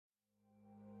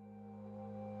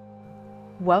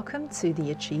Welcome to the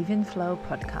Achieve in Flow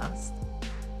podcast.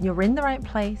 You're in the right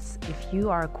place if you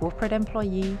are a corporate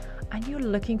employee and you're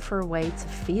looking for a way to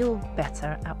feel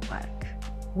better at work.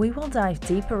 We will dive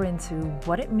deeper into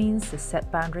what it means to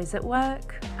set boundaries at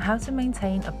work, how to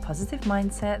maintain a positive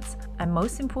mindset, and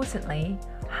most importantly,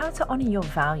 how to honor your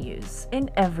values in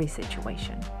every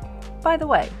situation. By the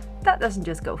way, that doesn't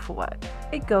just go for work,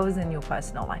 it goes in your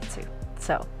personal life too.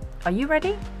 So, are you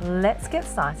ready? Let's get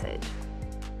started.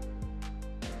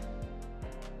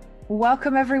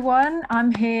 Welcome, everyone.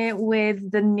 I'm here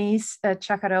with Denise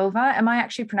Chakarova. Am I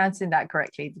actually pronouncing that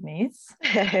correctly, Denise?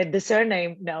 The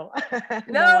surname, no. No.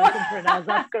 No one can pronounce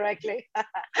that correctly.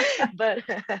 But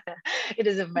it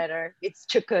doesn't matter. It's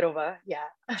Chakarova. Yeah.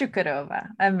 Chakarova.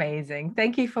 Amazing.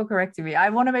 Thank you for correcting me. I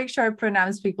want to make sure I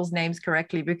pronounce people's names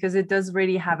correctly because it does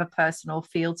really have a personal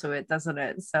feel to it, doesn't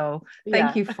it? So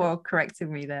thank you for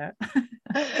correcting me there.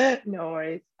 No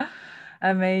worries.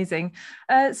 Amazing.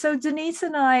 So Denise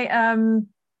and I,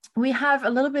 we have a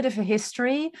little bit of a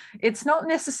history. It's not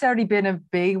necessarily been a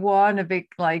big one, a big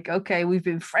like, okay, we've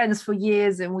been friends for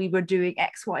years and we were doing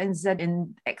X, Y, and Z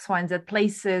in X, Y, and Z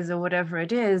places or whatever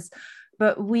it is.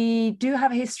 But we do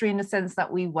have a history in the sense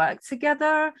that we worked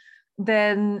together,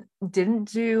 then didn't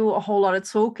do a whole lot of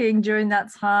talking during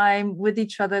that time with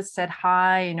each other, said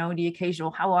hi, the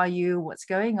occasional, how are you? What's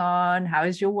going on? How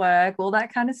is your work? All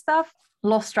that kind of stuff.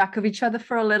 Lost track of each other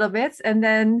for a little bit. And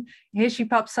then here she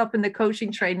pops up in the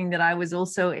coaching training that I was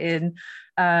also in.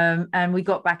 And we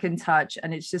got back in touch.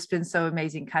 And it's just been so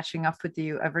amazing catching up with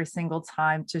you every single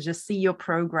time to just see your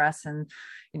progress and,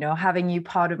 having you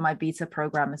part of my beta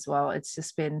program as well. It's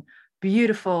just been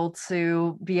beautiful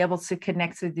to be able to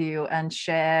connect with you and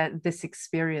share this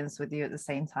experience with you at the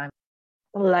same time.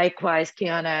 Likewise,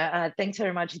 Kiana. Thanks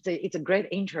very much. It's a great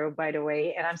intro, by the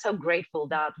way, and I'm so grateful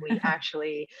that we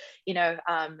actually,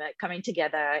 coming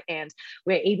together and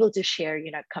we're able to share,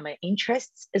 common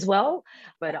interests as well,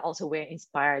 but also we're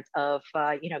inspired of,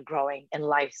 growing in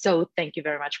life. So thank you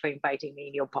very much for inviting me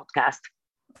in your podcast.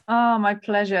 Oh, my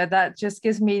pleasure. That just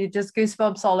gives me just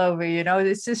goosebumps all over,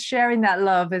 It's just sharing that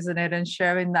love, isn't it? And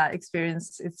sharing that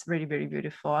experience. It's really, really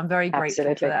beautiful. I'm very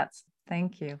grateful for that.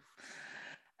 Thank you.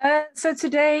 So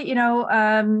today,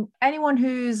 anyone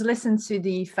who's listened to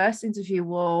the first interview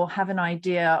will have an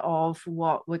idea of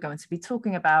what we're going to be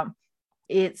talking about.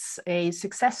 It's a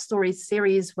success story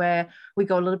series where we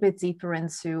go a little bit deeper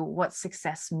into what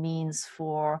success means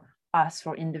for us,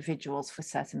 for individuals, for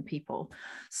certain people.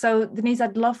 So Denise,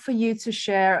 I'd love for you to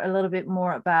share a little bit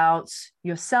more about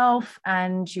yourself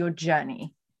and your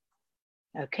journey.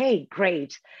 Okay,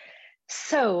 great.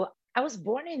 So I was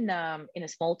born in a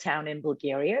small town in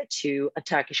Bulgaria to a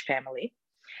Turkish family.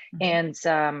 Mm-hmm.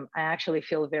 And I actually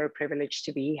feel very privileged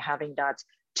to be having that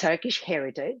Turkish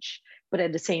heritage, but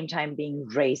at the same time being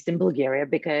raised in Bulgaria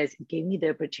because it gave me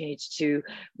the opportunity to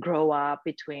grow up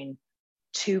between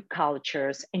two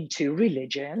cultures and two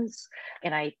religions.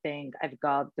 And I think I've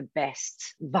got the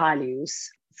best values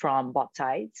from both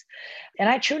sides. And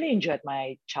I truly enjoyed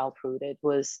my childhood. It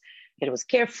was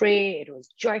carefree, it was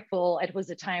joyful. It was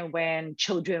a time when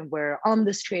children were on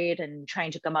the street and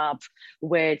trying to come up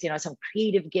with, some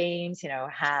creative games,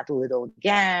 had little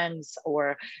gangs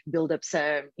or build up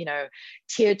some,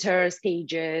 theater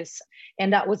stages.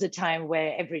 And that was a time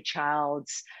where every child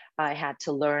had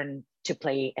to learn to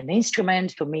play an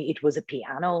instrument. For me, it was a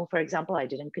piano, for example. I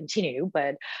didn't continue,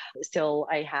 but still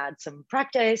I had some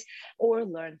practice or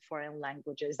learn foreign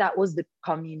languages. That was the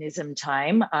communism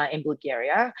time in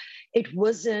Bulgaria. It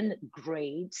wasn't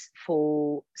great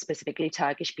for specifically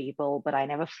Turkish people, but I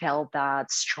never felt that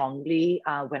strongly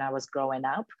when I was growing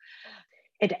up.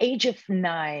 At the age of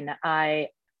 9, I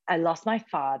lost my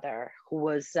father, who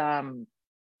was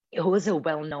a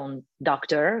well-known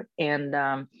doctor. And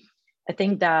I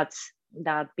think that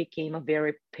became a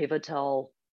very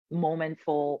pivotal moment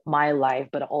for my life,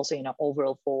 but also,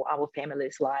 overall for our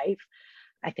family's life.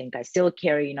 I think I still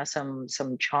carry, some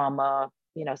trauma,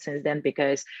 since then,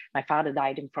 because my father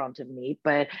died in front of me,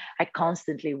 but I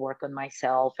constantly work on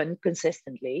myself and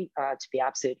consistently, to be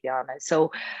absolutely honest.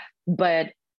 So,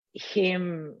 but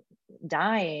him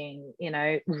dying,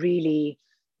 really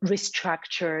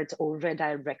restructured or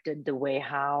redirected the way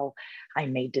how I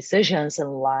made decisions in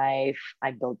life.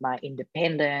 I built my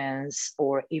independence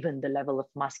or even the level of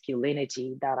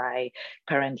masculinity that I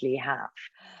currently have.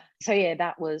 So yeah,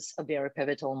 that was a very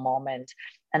pivotal moment.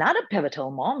 Another pivotal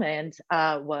moment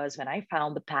was when I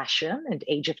found the passion at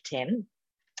the age of 10,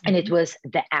 and it was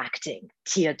the acting,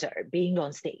 theater, being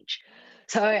on stage.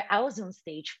 So I was on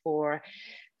stage for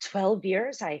 12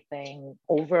 years, I think,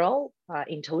 overall,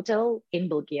 in total, in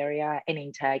Bulgaria and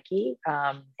in Turkey.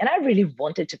 And I really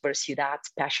wanted to pursue that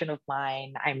passion of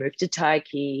mine. I moved to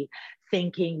Turkey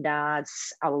thinking that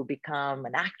I will become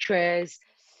an actress.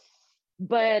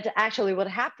 But actually, what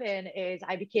happened is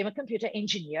I became a computer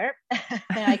engineer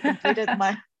and I completed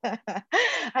my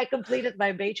I completed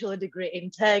my bachelor degree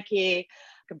in Turkey,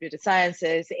 computer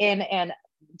sciences, and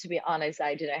to be honest,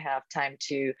 I didn't have time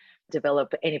to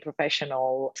develop any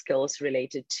professional skills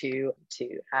related to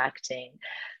acting.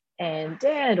 And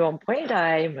then at one point,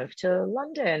 I moved to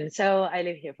London. So I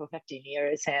live here for 15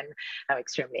 years and I'm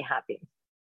extremely happy.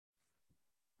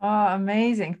 Oh,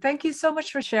 amazing. Thank you so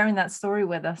much for sharing that story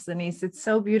with us, Denise. It's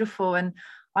so beautiful. And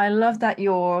I love that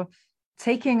you're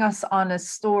taking us on a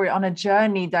story, on a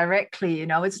journey directly. You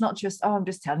know, it's not just, oh, I'm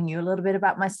just telling you a little bit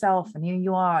about myself and here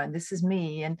you are and this is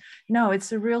me. And no,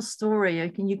 it's a real story.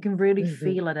 You can really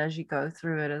feel it as you go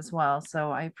through it as well. So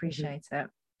I appreciate it.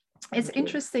 It's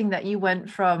interesting that you went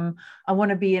from I want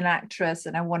to be an actress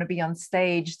and I want to be on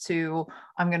stage to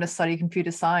I'm going to study computer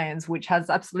science, which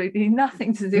has absolutely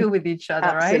nothing to do with each other,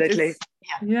 Absolutely. right?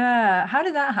 Yeah. How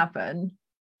did that happen?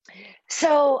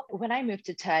 So when I moved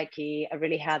to Turkey, I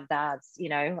really had that,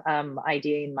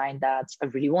 idea in mind that I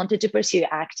really wanted to pursue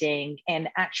acting. And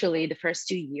actually, the first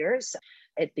 2 years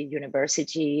at the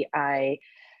university, I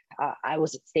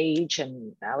was at stage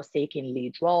and I was taking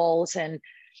lead roles, and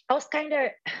I was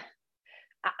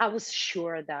I was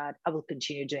sure that I will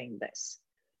continue doing this.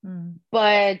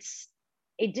 But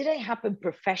it didn't happen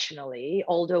professionally,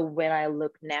 although when I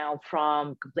look now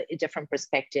from completely different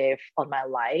perspective on my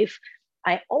life,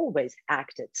 I always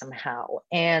acted somehow.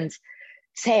 And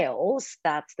sales,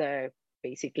 that's the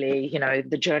basically,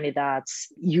 the journey that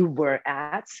you were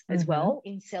at as well.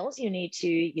 In sales, you need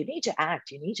to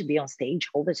act, you need to be on stage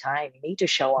all the time, you need to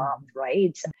show up,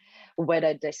 right?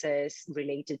 Whether this is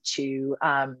related to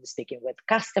speaking with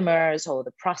customers or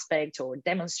the prospect or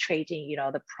demonstrating,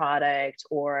 the product,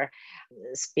 or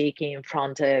speaking in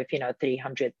front of,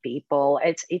 300 people,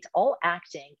 it's all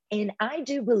acting. And I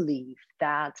do believe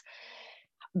that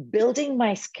building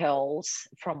my skills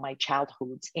from my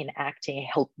childhood in acting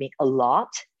helped me a lot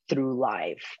through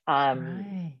life.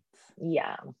 Right.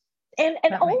 Yeah. And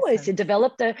always it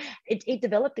developed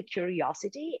the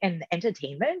curiosity and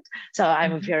entertainment. So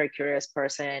I'm a very curious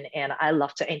person and I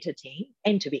love to entertain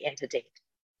and to be entertained.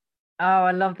 Oh,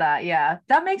 I love that. Yeah,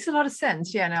 that makes a lot of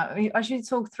sense. Yeah, no, I should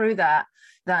talk through that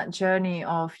journey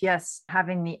of, yes,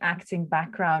 having the acting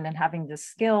background and having the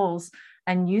skills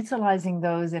and utilizing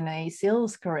those in a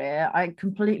sales career. I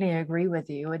completely agree with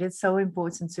you. It is so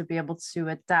important to be able to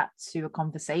adapt to a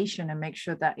conversation and make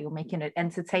sure that you're making it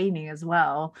entertaining as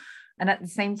well. And at the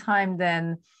same time,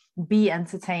 then be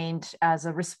entertained as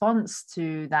a response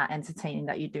to that entertaining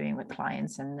that you're doing with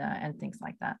clients and things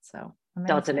like that. So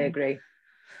amazing. Totally agree.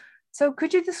 So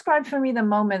could you describe for me the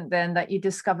moment then that you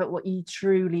discovered what you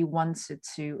truly wanted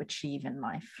to achieve in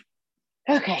life?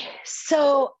 Okay,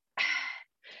 so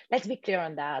let's be clear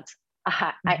on that.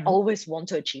 I always want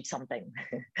to achieve something.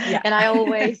 Yeah. And I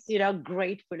always,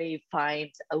 gratefully find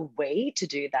a way to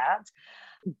do that.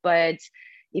 But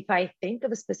if I think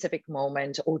of a specific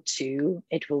moment or two,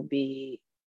 it will be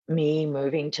me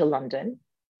moving to London.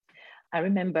 I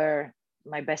remember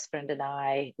my best friend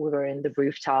and we were in the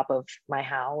rooftop of my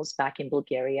house back in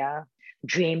Bulgaria,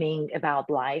 dreaming about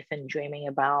life and dreaming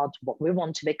about what we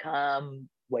want to become,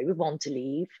 where we want to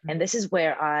live. And this is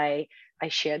where I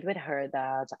shared with her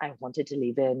that I wanted to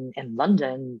live in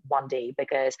London one day,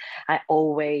 because I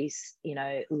always,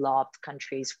 loved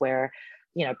countries where,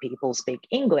 people speak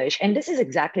English. And this is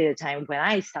exactly the time when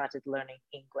I started learning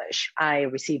English. I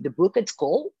received a book at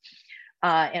school.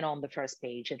 And on the first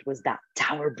page, it was that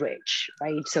Tower Bridge,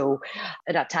 right? So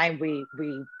at that time, we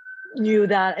knew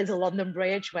that as a London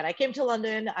Bridge. When I came to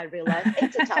London, I realized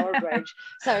it's a Tower Bridge.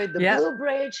 So the Blue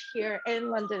Bridge here in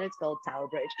London, it's called Tower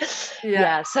Bridge.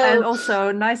 Yeah. So, and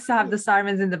also nice to have the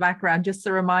sirens in the background, just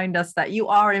to remind us that you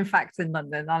are in fact in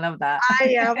London. I love that.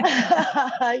 I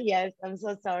am. Yes, I'm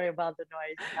so sorry about the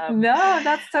noise. No,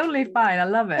 that's totally fine. I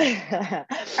love it.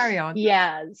 Carry on.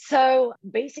 Yeah. So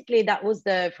basically, that was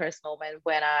the first moment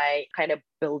when I kind of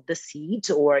built the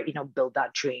seed, or build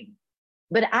that dream.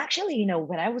 But actually,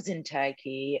 when I was in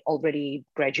Turkey, already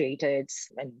graduated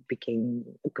and became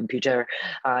a computer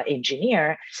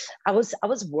engineer, I was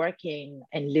working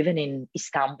and living in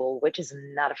Istanbul, which is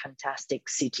not a fantastic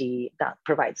city that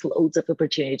provides loads of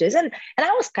opportunities. And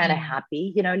I was kind of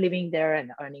happy, living there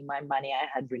and earning my money. I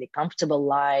had really comfortable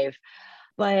life.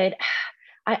 But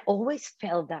I always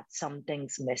felt that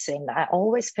something's missing. I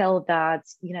always felt that,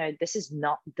 this is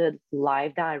not the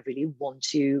life that I really want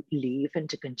to live and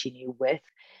to continue with.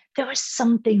 There was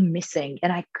something missing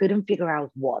and I couldn't figure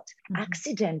out what. Mhm.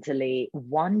 Accidentally,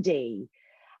 one day,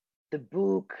 the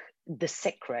book, The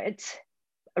Secret,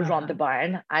 Uh-huh. Rhonda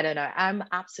Byrne, I don't know. I'm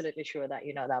absolutely sure that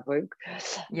you know that book.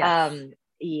 Yes.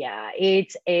 Yeah,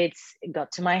 it's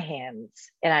got to my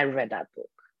hands and I read that book.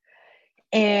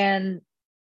 And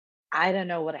I don't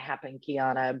know what happened,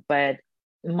 Kiana, but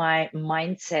my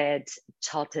mindset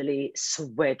totally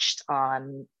switched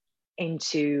on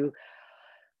into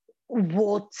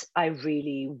what I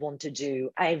really want to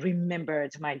do. I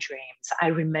remembered my dreams. I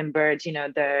remembered,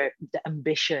 the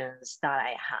ambitions that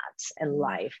I had in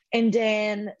life. And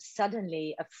then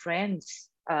suddenly a friend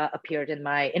appeared in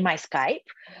my Skype,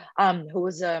 who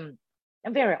was a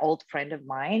very old friend of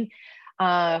mine.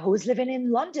 Who was living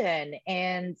in London,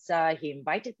 and he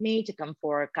invited me to come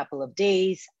for a couple of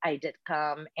days. I did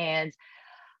come, and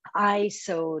I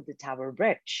saw the Tower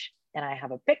Bridge, and I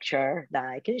have a picture that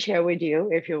I can share with you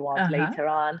if you want Uh-huh. later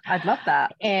on. I'd love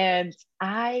that. And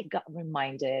I got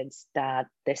reminded that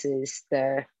this is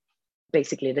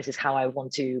how I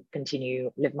want to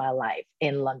continue live my life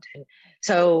in London.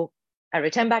 So I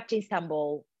returned back to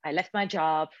Istanbul. I left my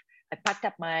job. I packed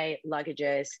up my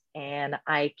luggages and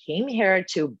I came here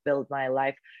to build my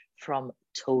life from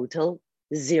total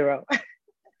zero.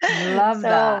 Love So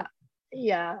that.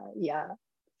 yeah.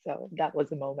 So that was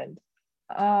the moment.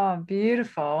 Oh,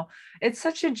 beautiful. It's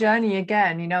such a journey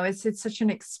again, it's such an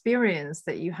experience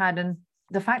that you had. And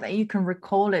the fact that you can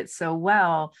recall it so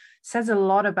well says a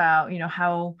lot about,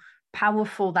 how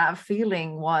powerful that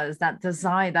feeling was, that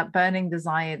desire, that burning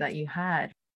desire that you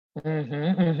had.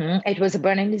 It was a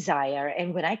burning desire.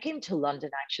 And when I came to London,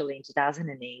 actually in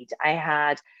 2008, I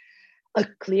had a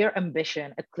clear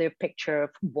ambition, a clear picture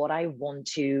of what I want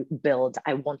to build.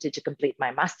 I wanted to complete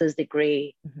my master's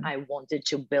degree. Mhm. I wanted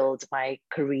to build my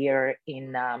career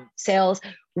in sales,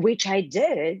 which I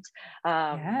did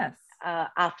Yes.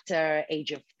 after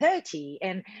age of 30.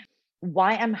 And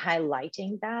why I'm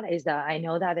highlighting that is that I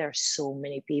know that there are so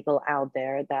many people out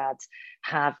there that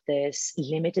have this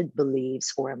limited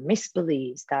beliefs or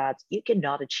misbeliefs that you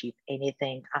cannot achieve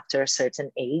anything after a certain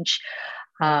age.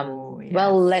 Oh,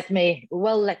 Well, yes. let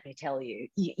me tell you,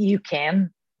 you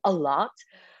can a lot.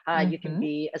 You can Hmm.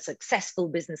 be a successful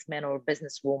businessman or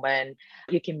businesswoman.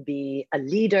 You can be a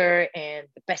leader in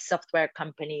the best software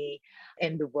company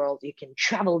in the world. You can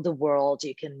travel the world.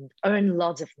 You can earn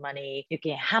lots of money. You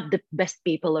can have the best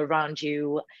people around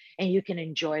you, and you can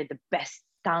enjoy the best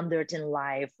standard in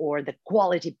life or the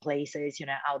quality places,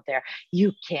 out there.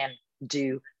 You can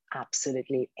do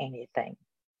absolutely anything.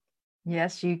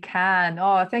 Yes, you can.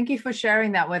 Oh, thank you for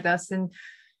sharing that with us. And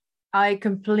I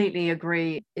completely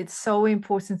agree. It's so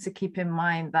important to keep in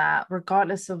mind that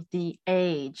regardless of the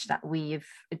age that we've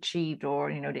achieved or,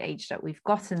 the age that we've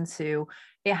gotten to,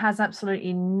 it has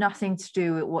absolutely nothing to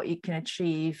do with what you can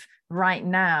achieve right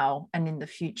now and in the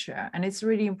future. And it's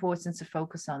really important to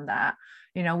focus on that.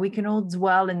 We can all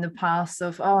dwell in the past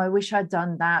of, oh, I wish I'd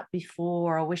done that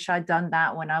before, or I wish I'd done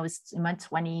that when I was in my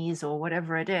 20s or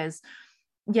whatever it is.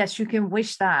 Yes, you can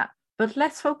wish that, but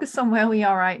let's focus on where we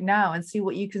are right now and see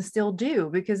what you can still do,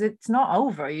 because it's not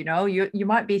over. You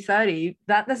might be 30,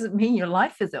 that doesn't mean your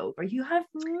life is over. You have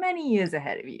many years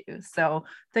ahead of you. So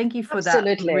thank you for that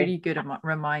Absolutely. really good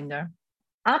reminder.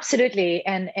 Absolutely.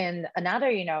 And another,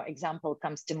 example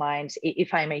comes to mind,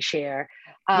 if I may share.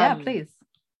 Yeah, Um, please.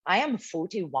 I am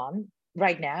 41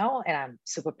 right now, and I'm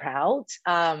super proud,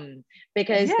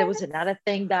 because there was Yes. another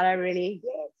thing that I really,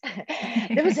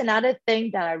 there was another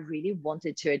thing that I really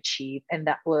wanted to achieve, and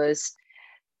that was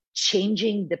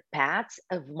changing the path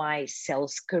of my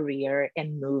sales career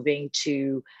and moving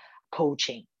to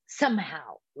coaching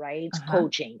somehow, right? Uh-huh.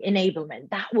 Coaching, enablement.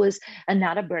 That was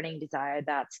another burning desire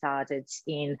that started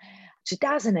in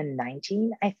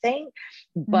 2019, I think.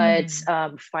 But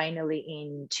Mm. finally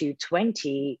in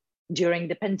 2020, during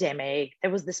the pandemic,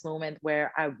 there was this moment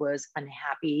where I was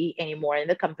unhappy anymore in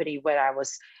the company where I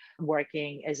was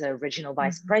working as a regional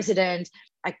vice Mhm. president.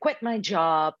 I quit my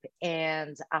job,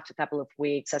 and after a couple of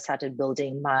weeks, I started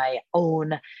building my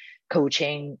own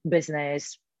coaching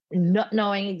business, not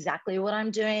knowing exactly what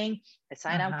I'm doing. I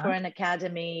signed up for Uh-huh. an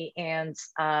academy, and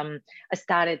I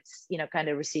started, kind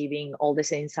of receiving all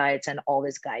these insights and all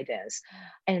this guidance.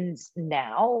 And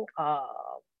now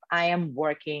I am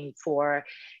working for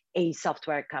a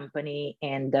software company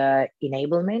in the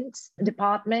enablement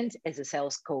department as a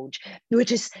sales coach,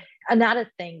 which is another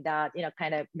thing that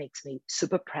kind of makes me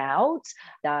super proud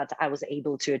that I was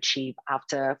able to achieve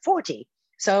after 40.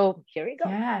 So here we go.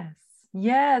 Yes.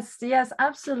 Yes, yes,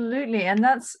 absolutely. And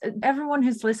that's everyone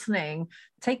who's listening,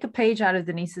 take a page out of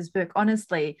Denise's book.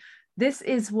 Honestly, this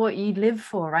is what you live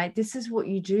for, right? This is what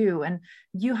you do. And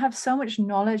you have so much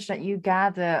knowledge that you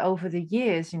gather over the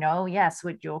years, yes,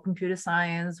 with your computer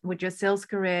science, with your sales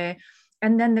career,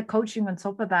 and then the coaching on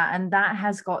top of that. And that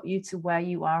has got you to where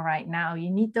you are right now.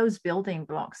 You need those building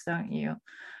blocks, don't you?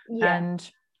 Yeah.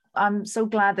 And I'm so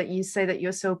glad that you say that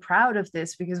you're so proud of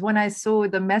this, because when I saw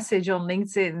the message on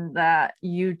LinkedIn that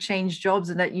you changed jobs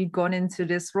and that you'd gone into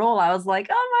this role, I was like,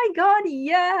 oh my God,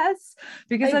 yes.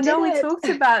 Because I I did know we it. talked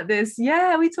about this.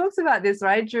 Yeah, we talked about this,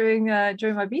 right, during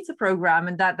my beta program,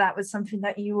 and that was something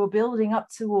that you were building up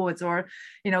towards, or,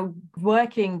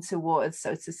 working towards,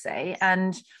 so to say.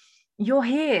 And you're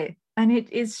here. And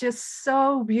it is just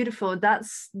so beautiful.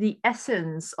 That's the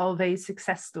essence of a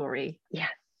success story. Yeah.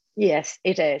 Yes,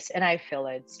 it is. And I feel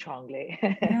it strongly.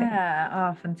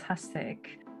 Yeah. Oh,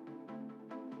 fantastic.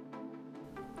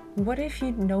 What if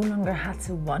you no longer had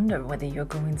to wonder whether you're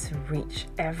going to reach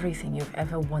everything you've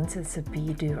ever wanted to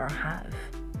be, do, or have?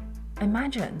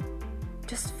 Imagine.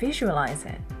 Just visualize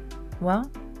it.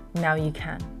 Well, now you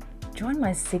can. Join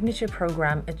my signature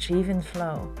program, Achieve in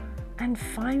Flow, and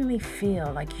finally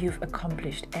feel like you've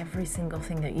accomplished every single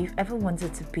thing that you've ever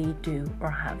wanted to be, do, or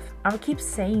have. I'll keep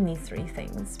saying these 3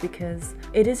 things because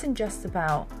it isn't just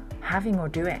about having or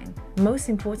doing. Most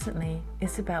importantly,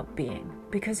 it's about being.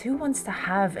 Because who wants to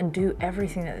have and do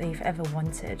everything that they've ever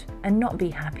wanted and not be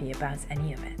happy about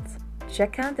any of it?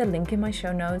 Check out the link in my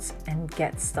show notes and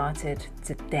get started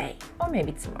today, or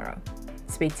maybe tomorrow.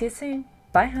 Speak to you soon.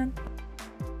 Bye, hun.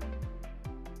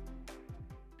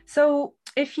 So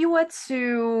if you were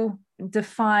to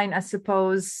define, I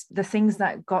suppose, the things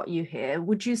that got you here,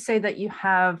 would you say that you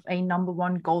have a number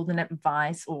one golden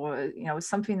advice, or,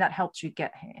 something that helped you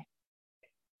get here?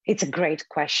 It's a great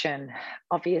question.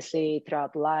 Obviously,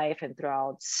 throughout life and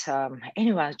throughout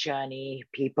anyone's journey,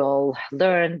 people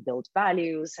learn, build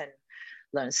values, and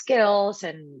learn skills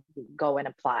and go and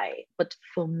apply. But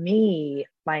for me,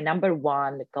 my number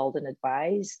one golden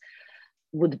advice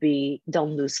would be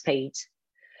don't lose faith.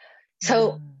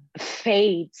 So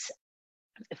faith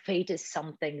is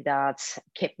something that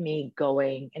kept me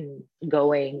going and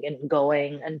going and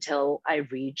going until I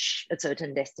reach a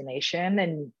certain destination.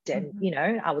 And then,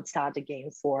 I would start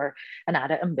again for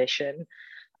another ambition.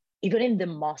 Even in the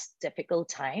most difficult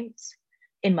times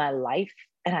in my life,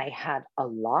 and I had a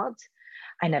lot,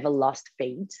 I never lost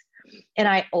faith. And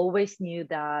I always knew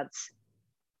that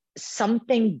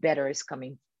something better is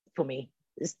coming for me.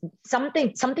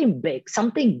 Something big,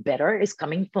 something better is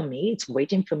coming for me. It's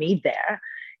waiting for me there.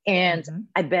 And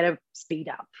I better speed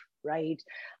up, right?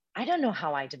 I don't know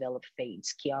how I develop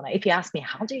faith, Kiana. If you ask me,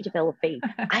 how do you develop faith?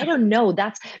 I don't know.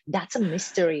 That's a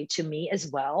mystery to me as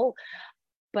well.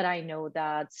 But I know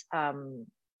that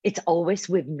it's always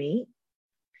with me.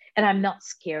 And I'm not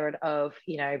scared of,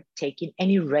 taking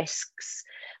any risks,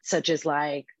 such as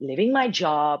like leaving my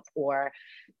job or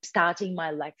starting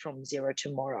my life from zero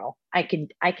tomorrow. I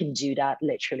can do that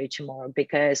literally tomorrow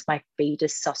because my faith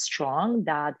is so strong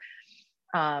that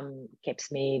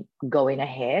keeps me going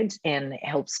ahead and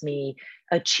helps me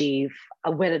achieve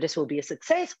whether this will be a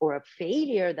success or a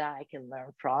failure that I can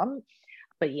learn from.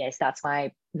 But yes, that's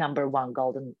my number one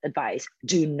golden advice.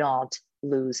 Do not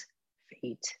lose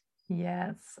faith.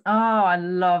 Yes. Oh, I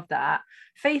love that.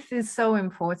 Faith is so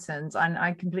important. And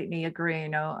I completely agree.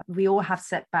 We all have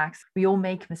setbacks. We all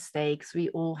make mistakes. We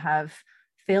all have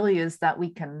failures that we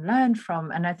can learn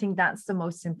from. And I think that's the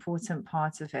most important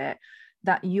part of it,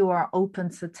 that you are open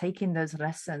to taking those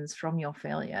lessons from your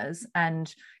failures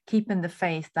and keeping the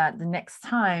faith that the next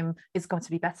time is going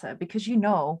to be better, because you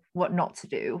know what not to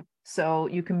do. So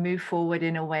you can move forward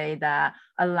in a way that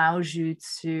allows you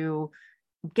to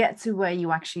get to where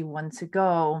you actually want to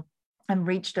go and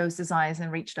reach those desires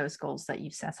and reach those goals that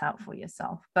you've set out for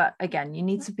yourself. But again, you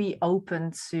need to be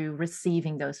open to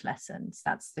receiving those lessons.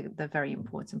 That's the very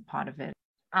important part of it.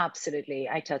 Absolutely.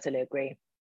 I totally agree.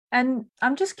 And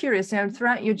I'm just curious,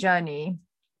 throughout your journey,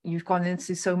 you've gone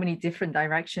into so many different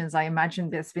directions. I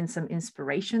imagine there's been some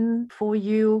inspiration for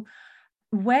you.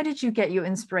 Where did you get your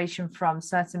inspiration from?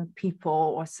 Certain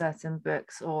people or certain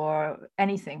books or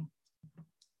anything?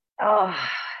 Oh,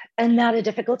 another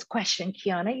difficult question,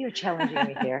 Kiana. You're challenging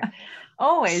me here.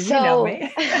 Always, you know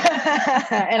me.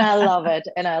 And I love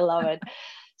it.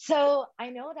 So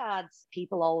I know that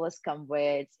people always come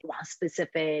with one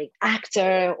specific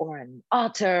actor or an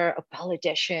author, a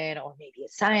politician, or maybe a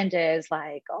scientist,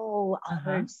 like, oh, Uh-huh.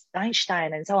 Albert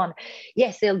Einstein and so on.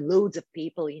 Yes, there are loads of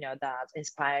people, that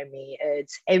inspire me.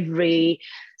 It's every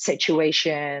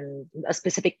situation, a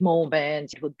specific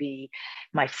moment. It would be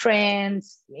my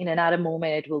friends. In another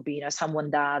moment, it will be,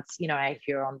 someone that's, I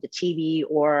hear on the TV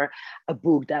or a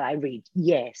book that I read.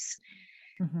 Yes,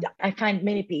 Mhm. I find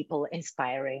many people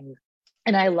inspiring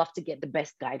and I love to get the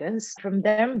best guidance from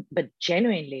them. But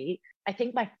genuinely, I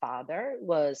think my father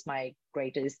was my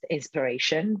greatest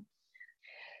inspiration.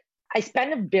 I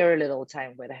spent a very little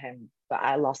time with him, but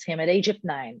I lost him at age of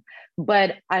 9. But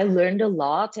I learned a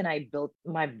lot and I built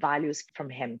my values from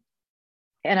him.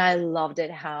 And I loved it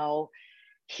how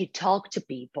he talked to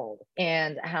people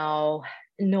and how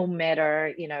no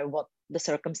matter, what the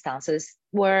circumstances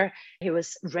were, he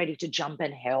was ready to jump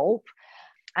and help.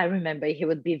 I remember he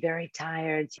would be very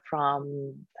tired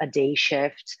from a day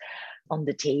shift on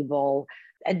the table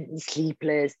and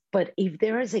sleepless. But if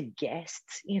there is a guest,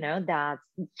 that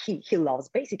he loves,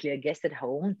 basically a guest at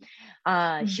home,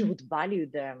 he Mhm. would value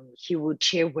them. He would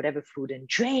share whatever food and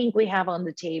drink we have on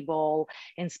the table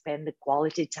and spend the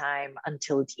quality time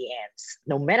until the ends,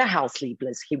 no matter how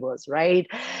sleepless he was, right?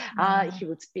 Yeah. He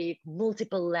would speak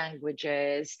multiple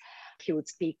languages. He would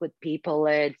speak with people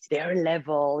at their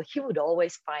level. He would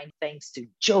always find things to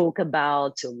joke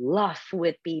about, to laugh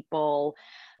with people,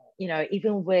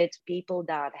 even with people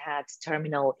that had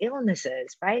terminal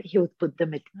illnesses, right? He would put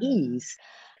them at ease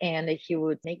and he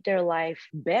would make their life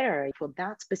better for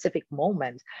that specific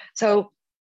moment. So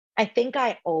I think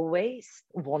I always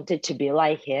wanted to be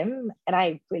like him. And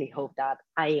I really hope that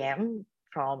I am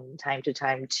from time to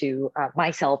time to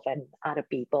myself and other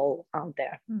people out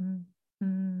there. Mhm.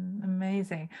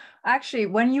 Amazing. Actually,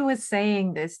 when you were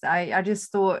saying this, I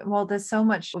just thought, well, there's so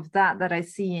much of that I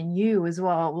see in you as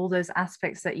well, all those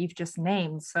aspects that you've just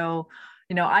named. So,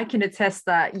 I can attest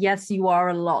that, yes, you are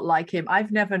a lot like him.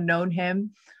 I've never known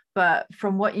him, but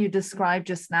from what you described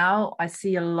just now, I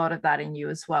see a lot of that in you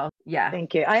as well. Yeah.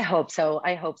 Thank you. I hope so.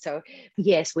 I hope so.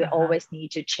 Yes, we Uh-huh. always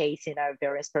need to chase,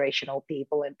 very inspirational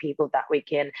people and people that we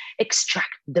can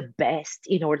extract the best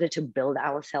in order to build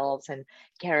ourselves and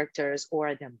characters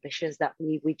or the ambitions that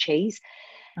we chase.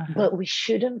 Uh-huh. But we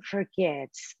shouldn't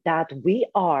forget that we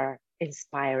are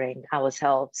inspiring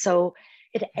ourselves. So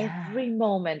at Yeah. every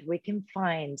moment we can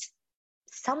find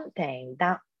something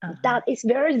that Uh-huh. is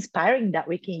very inspiring that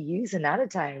we can use another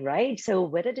time, right? So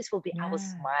whether this will be our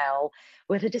Yeah. smile,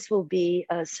 whether this will be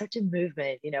a certain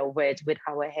movement, with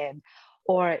our hand,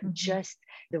 or Mhm. just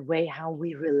the way how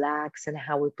we relax and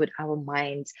how we put our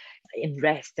minds in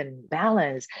rest and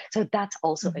balance. So that's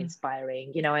also Mhm. inspiring,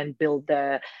 and build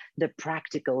the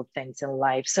practical things in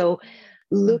life. So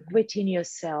look Mhm. within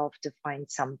yourself to find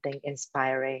something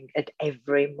inspiring at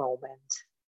every moment.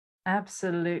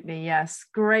 Absolutely, yes.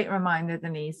 Great reminder,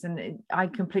 Denise. And I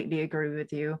completely agree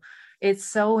with you. It's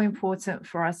so important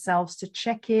for ourselves to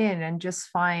check in and just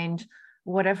find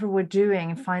whatever we're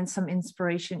doing, find some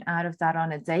inspiration out of that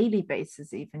on a daily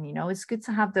basis, even. It's good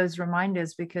to have those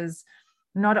reminders because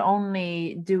not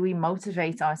only do we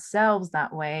motivate ourselves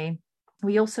that way,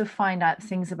 we also find out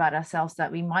things about ourselves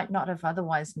that we might not have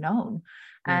otherwise known.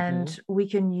 Mm-hmm. And we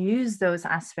can use those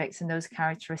aspects and those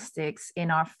characteristics in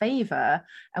our favor,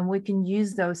 and we can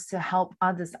use those to help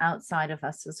others outside of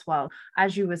us as well.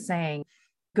 As you were saying,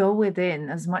 go within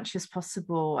as much as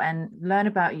possible and learn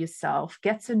about yourself,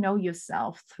 get to know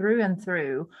yourself through and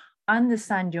through,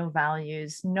 understand your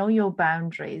values, know your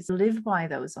boundaries, live by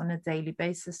those on a daily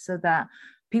basis so that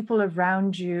people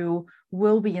around you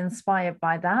will be inspired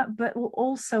by that, but will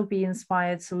also be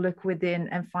inspired to look within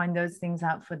and find those things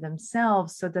out for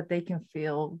themselves so that they can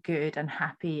feel good and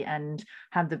happy and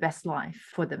have the best life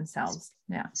for themselves.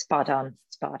 Yeah. Spot on,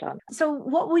 spot on. So,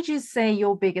 what would you say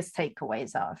your biggest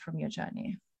takeaways are from your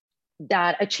journey?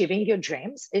 That achieving your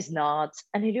dreams is not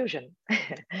an illusion.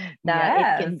 that it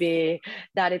Yes. can be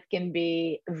that it can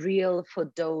be real for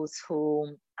those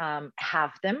who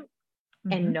have them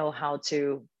and Mm-hmm. know how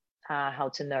to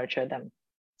nurture them.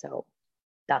 So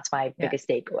that's my Yeah. biggest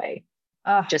takeaway.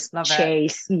 Oh, Just love it.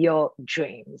 chase your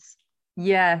dreams.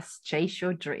 Yes, chase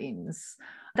your dreams.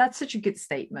 That's such a good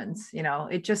statement.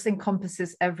 It just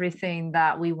encompasses everything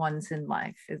that we want in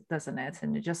life, doesn't it?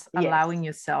 And just Yes, allowing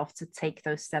yourself to take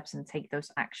those steps and take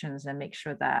those actions and make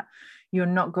sure that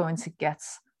you're not going to get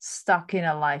stuck in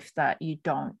a life that you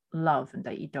don't love and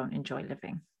that you don't enjoy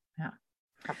living. Yeah.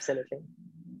 absolutely.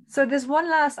 So there's one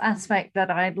last aspect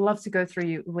that I'd love to go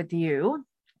through with you.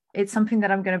 It's something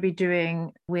that I'm going to be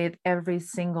doing with every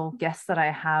single guest that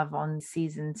I have on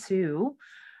season 2.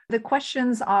 The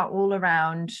questions are all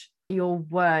around your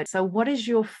word. So what is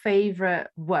your favorite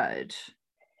word?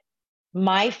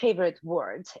 My favorite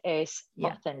word is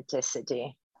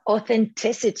authenticity.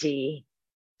 Authenticity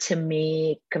to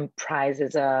me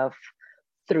comprises of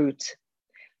truth,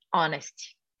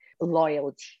 honesty,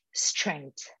 loyalty,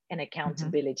 strength, and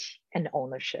accountability and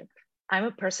ownership. I'm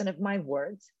a person of my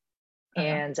words,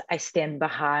 and I stand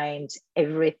behind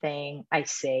everything I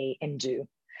say and do.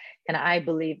 And I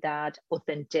believe that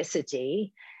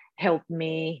authenticity helped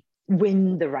me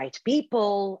win the right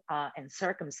people and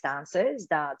circumstances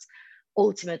that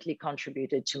ultimately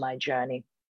contributed to my journey.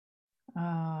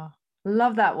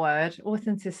 Love that word,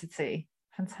 authenticity.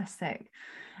 Fantastic.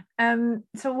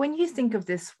 So when you think of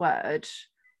this word,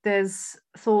 there's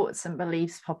thoughts and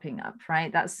beliefs popping up,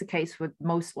 right? That's the case with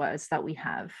most words that we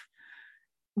have.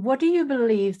 What do you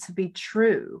believe to be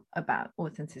true about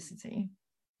authenticity?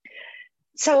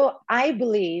 So I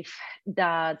believe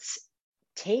that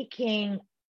taking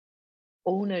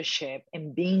ownership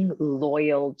and being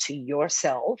loyal to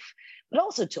yourself, but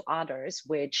also to others,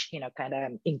 which, you know, kind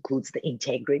of includes the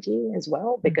integrity as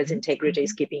well, because integrity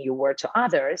is keeping your word to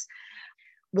others,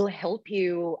 will help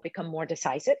you become more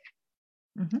decisive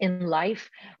in life,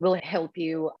 will help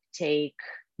you take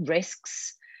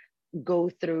risks, go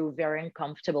through very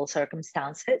uncomfortable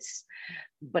circumstances,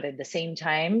 but at the same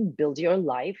time, build your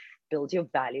life, build your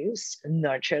values,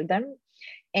 nurture them,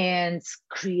 and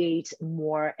create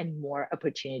more and more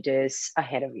opportunities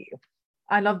ahead of you.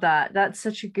 I love that. That's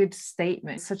such a good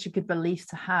statement, such a good belief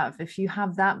to have. If you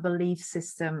have that belief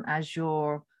system as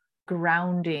your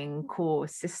grounding core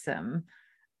system,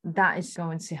 that is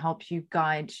going to help you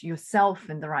guide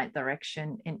yourself in the right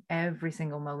direction in every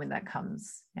single moment that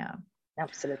comes. Yeah.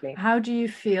 Absolutely. How do you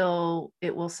feel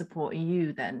it will support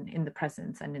you then in the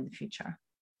present and in the future?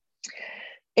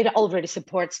 It already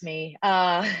supports me.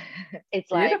 It's Beautiful.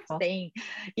 like staying,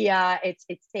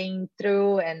 it's staying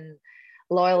true and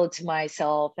loyal to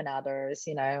myself and others,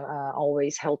 you know,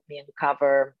 always helped me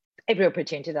uncover every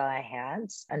opportunity that I had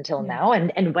until now.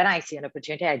 And when I see an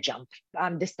opportunity, I jump.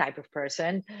 I'm this type of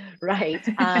person, right?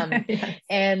 Yes.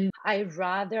 And I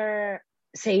rather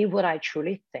say what I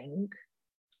truly think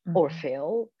or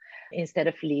feel instead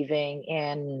of living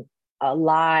in a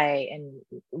lie and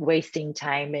wasting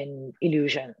time in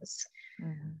illusions.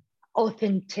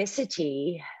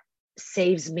 Authenticity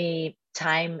saves me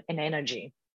time and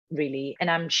energy, really. And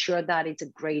I'm sure that it's a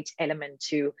great element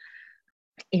to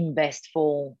invest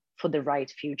for the right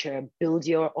future. Build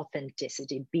your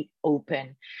authenticity, be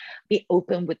open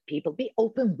with people, be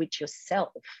open with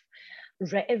yourself,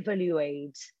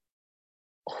 reevaluate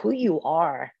who you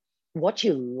are, what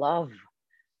you love.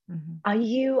 Are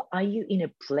you in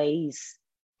a place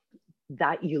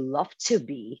that you love to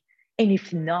be? And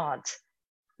if not,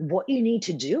 what you need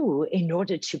to do in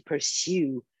order to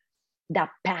pursue that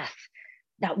path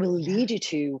that will lead you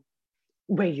to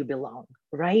where you belong,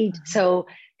 right? So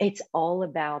it's all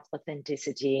about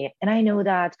authenticity. And I know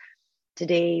that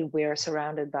today we're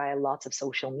surrounded by lots of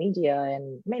social media,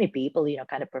 and many people, you know,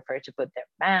 kind of prefer to put their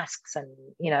masks and,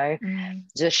 you know,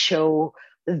 just show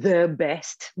the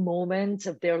best moments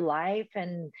of their life.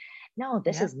 And no,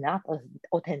 this is not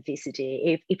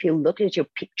authenticity. If you look at your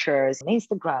pictures on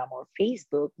Instagram or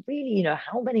Facebook, really, you know,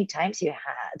 how many times you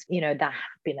had, you know, that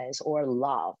happiness or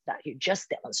love that you just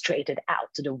demonstrated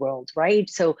out to the world, right?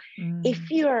 So if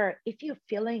you're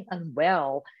feeling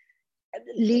unwell,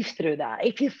 live through that.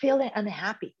 If you're feeling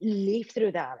unhappy, live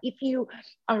through that. If you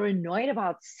are annoyed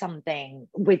about something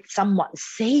with someone,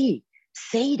 say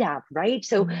that, right?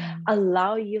 So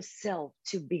allow yourself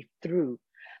to be through,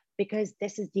 because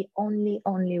this is the only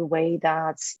way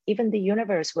that even the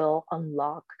universe will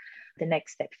unlock the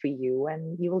next step for you,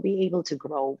 and you will be able to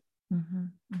grow.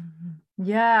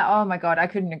 Yeah. Oh my God, I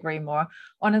couldn't agree more.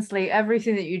 Honestly,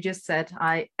 everything that you just said,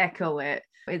 I echo it.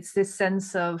 It's this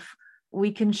sense of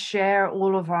we can share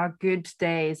all of our good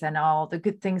days and all the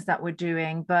good things that we're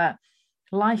doing, but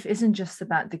life isn't just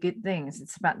about the good things,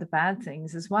 it's about the bad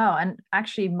things as well. And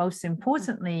actually, most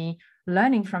importantly,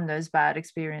 learning from those bad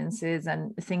experiences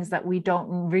and things that we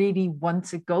don't really want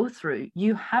to go through.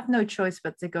 You have no choice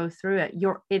but to go through it.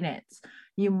 You're in it.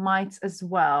 You might as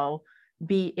well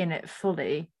be in it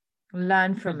fully,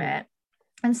 learn from it,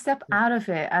 and step out of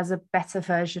it as a better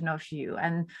version of you,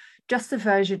 and just a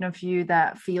version of you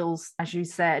that feels, as you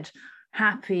said,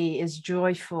 happy, is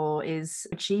joyful, is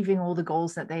achieving all the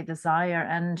goals that they desire,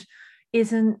 and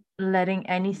isn't letting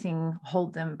anything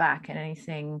hold them back and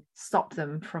anything stop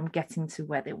them from getting to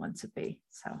where they want to be.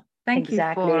 So thank you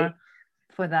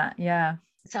for that. Yeah.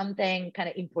 something kind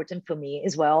of important for me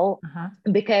as well. Uh-huh.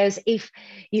 Because if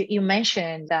you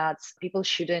mentioned that people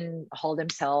shouldn't hold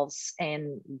themselves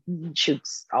and should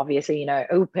obviously,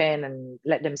 open and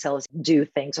let themselves do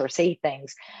things or say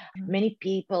things. Many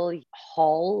people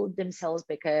hold themselves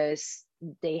because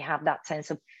they have that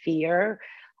sense of fear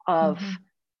of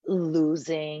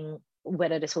losing,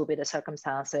 whether this will be the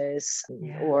circumstances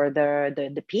or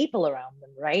the people around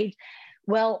them, right?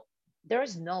 Well,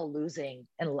 there's no losing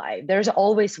in life. There's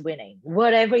always winning.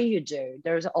 Whatever you do,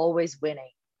 there's always winning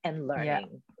and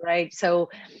learning, right? So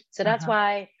that's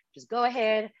why just go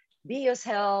ahead, be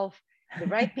yourself. The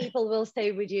right people will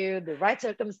stay with you. The right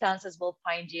circumstances will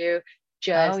find you.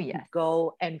 Just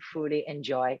go and fully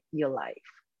enjoy your life.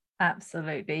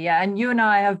 Absolutely. Yeah. And you and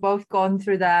I have both gone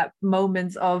through that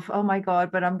moments of, oh my God,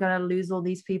 but I'm going to lose all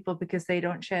these people because they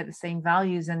don't share the same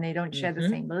values and they don't share the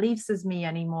same beliefs as me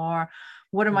anymore.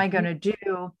 What am I going to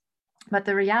do? But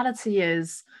the reality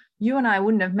is, you and I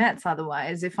wouldn't have met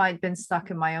otherwise if I'd been stuck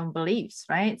in my own beliefs,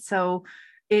 right? So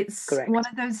it's one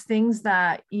of those things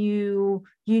that you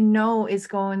know is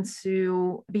going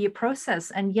to be a process.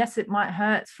 And yes, it might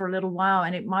hurt for a little while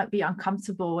and it might be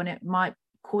uncomfortable and it might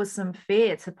cause some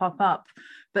fear to pop up.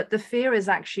 But the fear is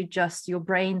actually just your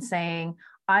brain saying,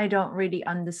 I don't really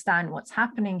understand what's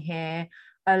happening here.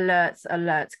 Alerts,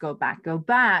 go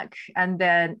back. And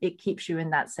then it keeps you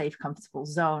in that safe, comfortable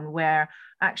zone where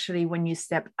actually when you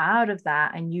step out of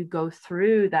that and you go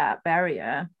through that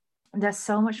barrier, there's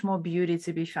so much more beauty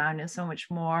to be found and so much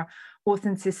more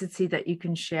authenticity that you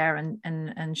can share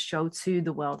and show to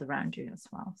the world around you as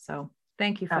well. So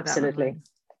thank you for that. Absolutely.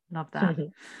 Love that.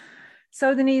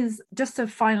 So Denise, just to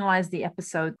finalize the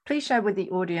episode, please share with the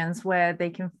audience where they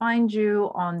can find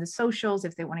you on the socials,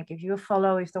 if they want to give you a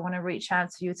follow, if they want to reach out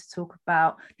to you to talk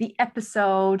about the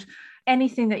episode,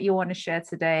 anything that you want to share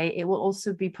today. It will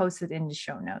also be posted in the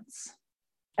show notes.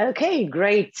 Okay,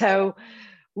 great. So,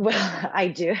 well, I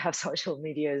do have social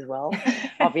media as well.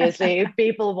 Obviously, if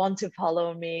people want to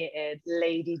follow me at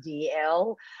Lady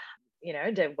DL,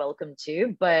 they're welcome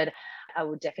to, but I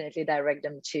would definitely direct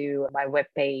them to my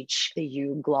webpage,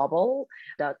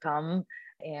 theyouglobal.com,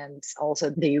 and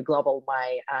also theyouglobal,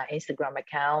 my Instagram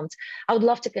account. I would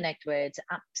love to connect with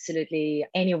absolutely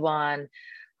anyone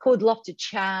who would love to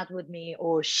chat with me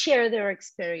or share their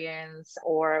experience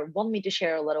or want me to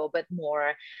share a little bit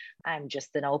more. I'm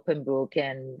just an open book,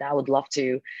 and I would love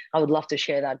to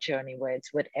share that journey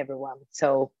with everyone.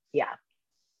 So yeah.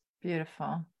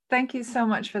 Beautiful. Thank you so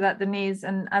much for that, Denise.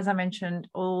 And as I mentioned,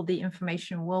 all the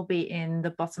information will be in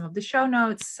the bottom of the show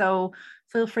notes. So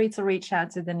feel free to reach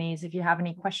out to Denise if you have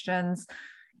any questions.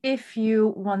 If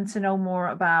you want to know more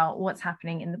about what's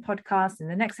happening in the podcast in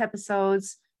the next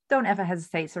episodes, don't ever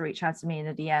hesitate to reach out to me in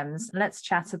the DMs. Let's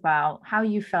chat about how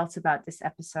you felt about this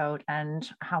episode and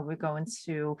how we're going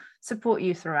to support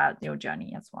you throughout your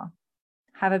journey as well.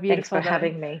 Have a beautiful day. Thanks for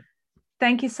having me.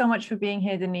 Thank you so much for being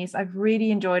here, Denise. I've really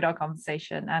enjoyed our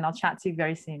conversation and I'll chat to you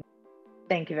very soon.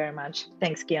 Thank you very much.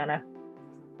 Thanks, Kiana.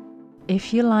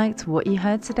 If you liked what you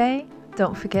heard today,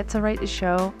 don't forget to rate the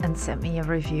show and send me a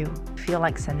review. If you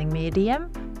like sending me a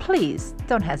DM, please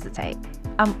don't hesitate.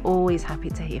 I'm always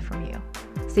happy to hear from you.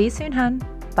 See you soon, hun.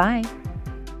 Bye.